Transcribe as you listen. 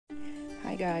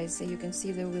Hi guys, you can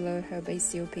see the willow herb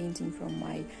ACEO painting from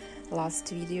my last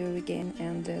video again,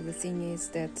 and the thing is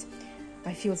that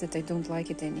I feel that I don't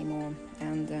like it anymore,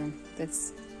 and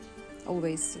that's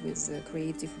always with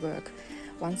creative work.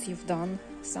 Once you've done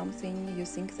something, you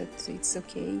think that it's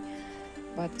okay,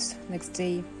 but next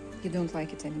day you don't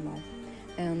like it anymore.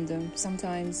 And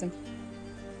sometimes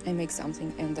I make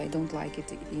something and I don't like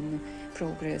it in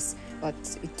progress,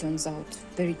 but it turns out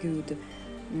very good.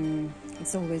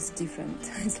 It's always different.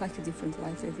 It's like a different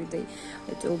life every day.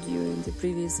 I told you in the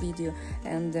previous video,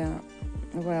 and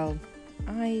well,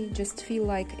 I just feel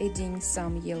like adding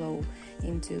some yellow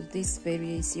into this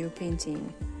very ACEO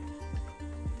painting.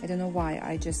 I don't know why,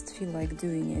 I just feel like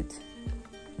doing it.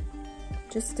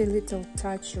 Just a little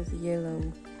touch of yellow,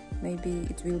 maybe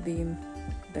it will be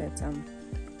better.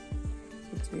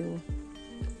 It will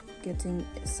getting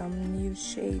some new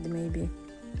shade, maybe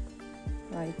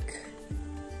like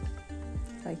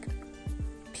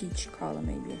peach color,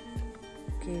 maybe.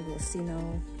 Okay, we'll see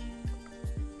now.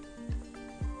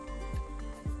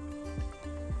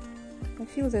 I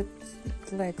feel that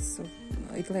it lacks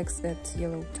that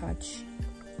yellow touch.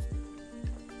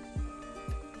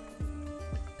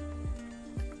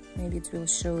 Maybe it will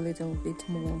show a little bit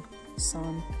more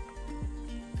sun.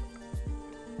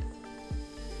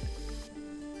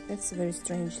 That's a very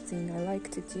strange thing. I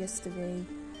liked it yesterday,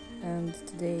 and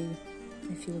today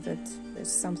I feel that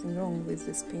there's something wrong with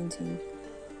this painting.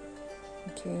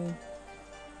 Okay,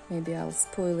 maybe I'll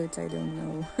spoil it, I don't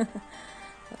know.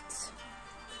 But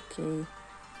okay,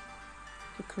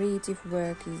 the creative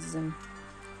work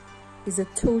is a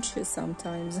torture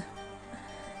sometimes,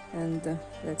 and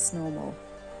that's normal.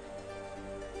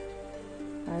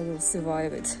 I will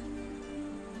survive it.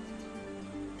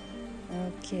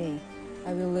 Okay,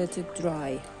 I will let it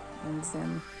dry and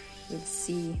then we'll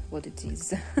see what it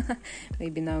is.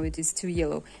 Maybe now it is too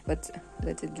yellow, but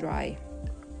let it dry.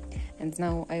 And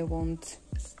now I want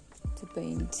to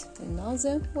paint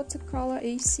another watercolor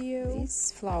ACEO.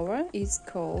 This flower is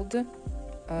called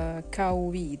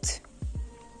cowwheat.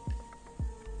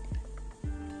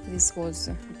 This was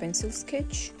a pencil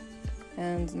sketch,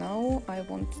 and now I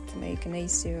want to make an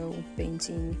ACEO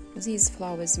painting. These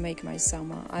flowers make my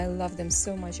summer. I love them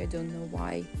so much, I don't know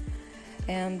why.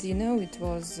 And you know, it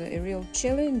was a real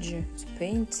challenge to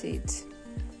paint it.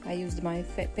 I used my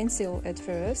pencil at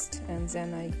first, and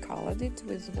then I colored it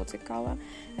with watercolor.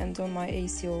 And on my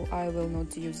ACEO I will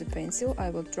not use a pencil, I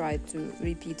will try to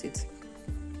repeat it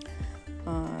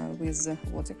with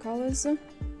watercolors.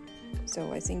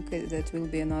 So I think that will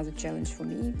be another challenge for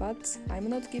me, but I'm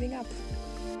not giving up.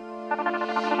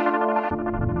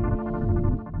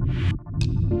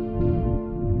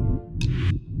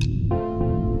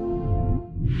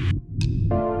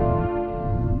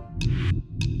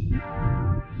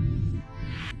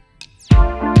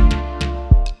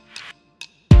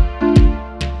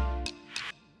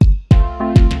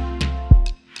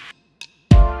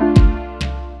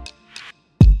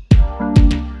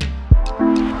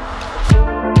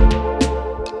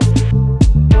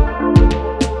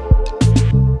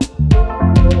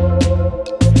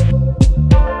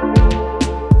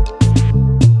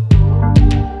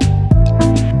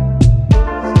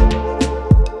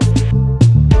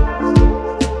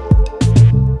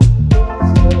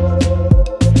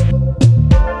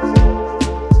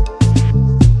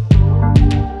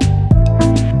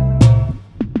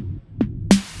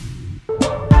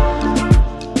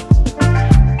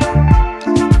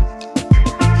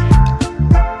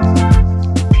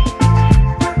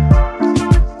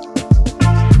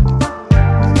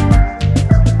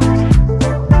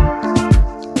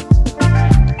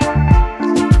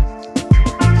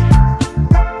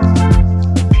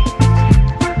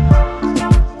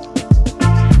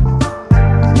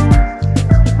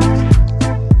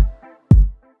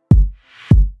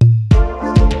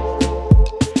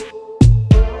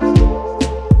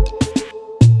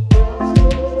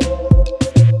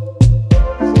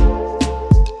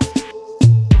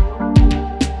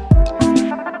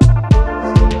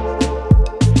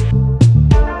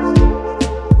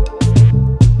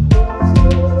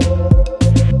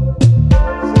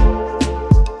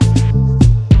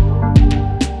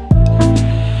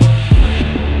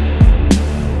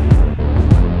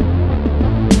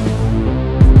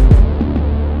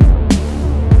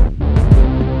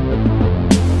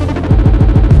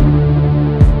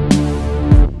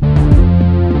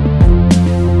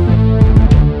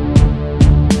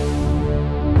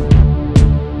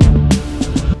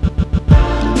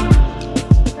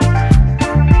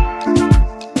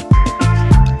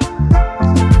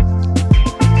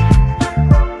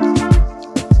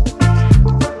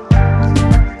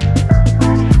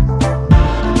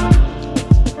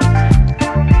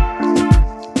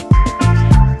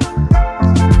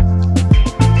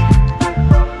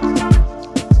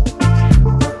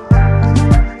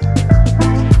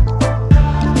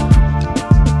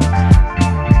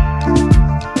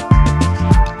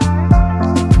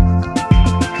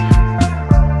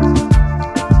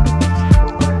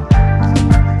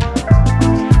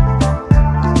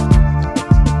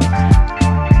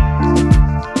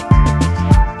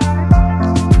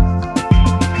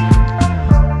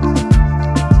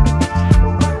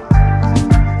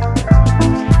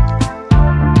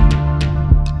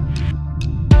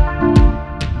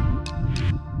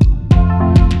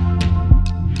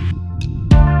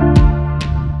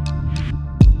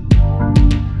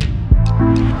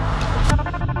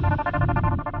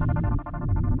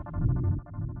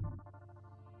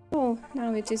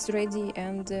 it is ready,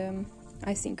 and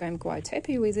I think I'm quite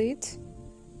happy with it.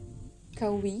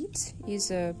 Cowwheat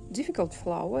is a difficult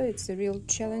flower, it's a real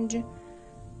challenge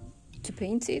to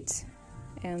paint it,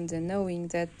 and knowing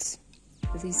that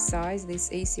this size,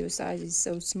 this ACEO size, is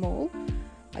so small,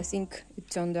 I think it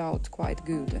turned out quite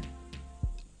good.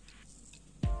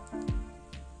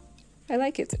 I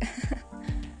like it.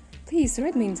 Please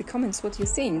write me in the comments what you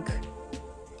think.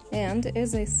 And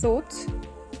as I thought,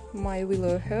 my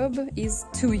willow herb is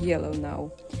too yellow now,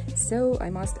 so I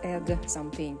must add some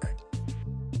pink.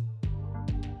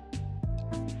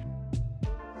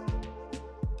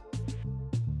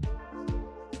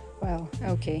 Well,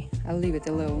 okay, I'll leave it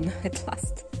alone at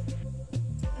last.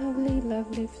 Lovely,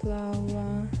 lovely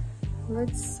flower.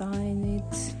 Let's sign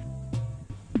it.